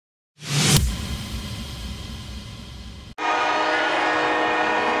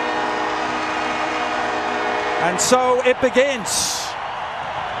And so it begins.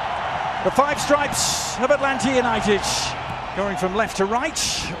 The five stripes of Atlanta United, going from left to right,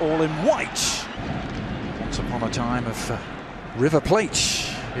 all in white. Once upon a time of River Plate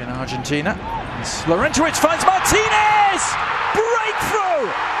in Argentina. Laurentowicz finds Martinez!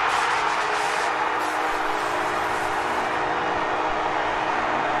 Breakthrough!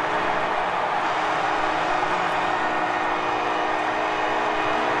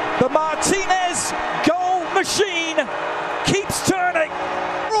 The Martinez goal machine keeps turning.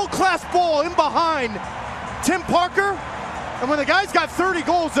 World-class ball in behind Tim Parker. And when the guy's got 30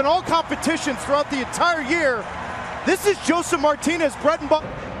 goals in all competitions throughout the entire year, this is Josef Martinez, bread and butter.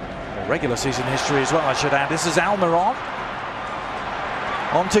 Regular season history as well, I should add. This is Almiron.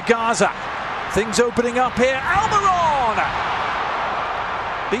 On to Gaza. Things opening up here. Almiron!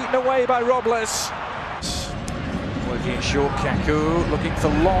 Beaten away by Robles. Working short, Kaku looking for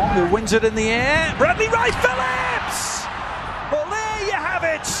Long, who wins it in the air. Bradley Wright Phillips! Well, there you have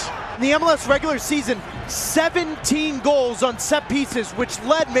it. In the MLS regular season, 17 goals on set pieces, which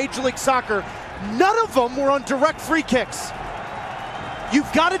led Major League Soccer. None of them were on direct free kicks.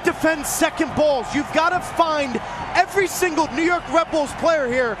 You've got to defend second balls. You've got to find every single New York Red Bulls player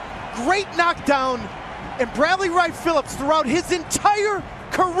here. Great knockdown. And Bradley Wright Phillips, throughout his entire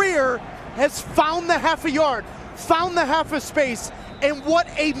career, has found the half a yard, found the half a space. And what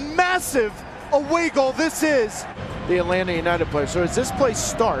a massive away goal this is. The Atlanta United player. So as this play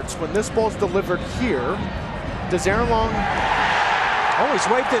starts, when this ball's delivered here, does Aaron Long... Oh, he's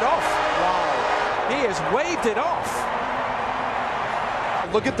waved it off. Wow. He has waved it off.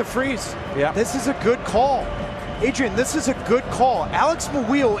 Look at the freeze. Yeah. This is a good call. Adrian, this is a good call. Alex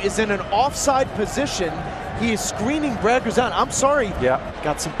Mawil is in an offside position. He is screening Brad Guzan. I'm sorry. Yeah.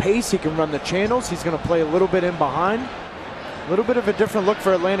 Got some pace. He can run the channels. He's going to play a little bit in behind. A little bit of a different look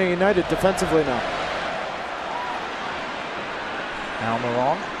for Atlanta United defensively now.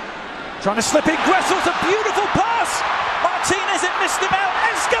 Almiron trying to slip in. Gressel's a beautiful pass. Martinez, it missed him out.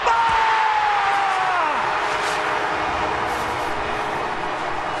 Escobar!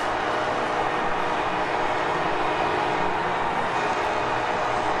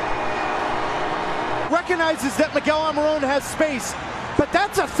 Recognizes that Miguel Almiron has space, but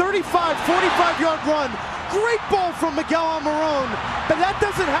that's a 35, 45-yard run. Great ball from Miguel Almiron, but that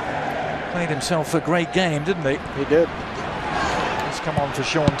doesn't happen. Played himself a great game, didn't he? He did. Let's come on for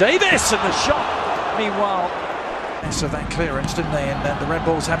Sean Davis, and the shot. Meanwhile, so that clearance, didn't they? And the Red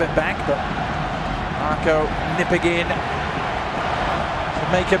Bulls have it back, but Franco nipping in to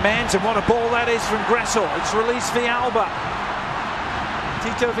make amends, and what a ball that is from Gressel. It's released Villalba.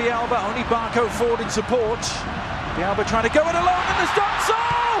 Tito Villalba, only Barco forward in support. Villalba trying to go it alone, and there's done so!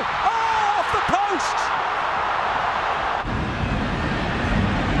 Oh, off the post!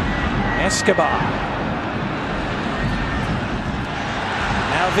 Escobar.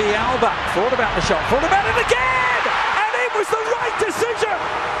 Now Villalba thought about the shot, thought about it again! And it was the right decision!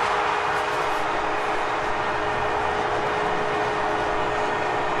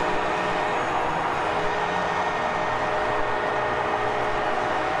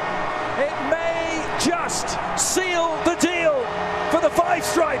 It may just seal the deal for the five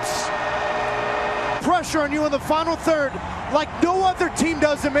stripes. Pressure on you in the final third like no other team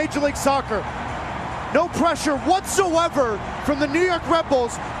does in Major League Soccer. No pressure whatsoever from the New York Red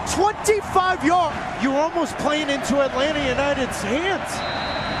Bulls. 25 yards. You're almost playing into Atlanta United's hands.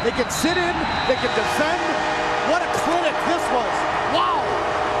 They can sit in, they can defend. What a clinic this was. Wow.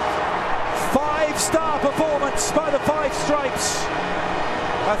 Five-star performance by the five stripes.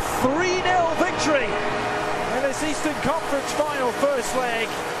 A 3-0 victory in this Eastern Conference final first leg.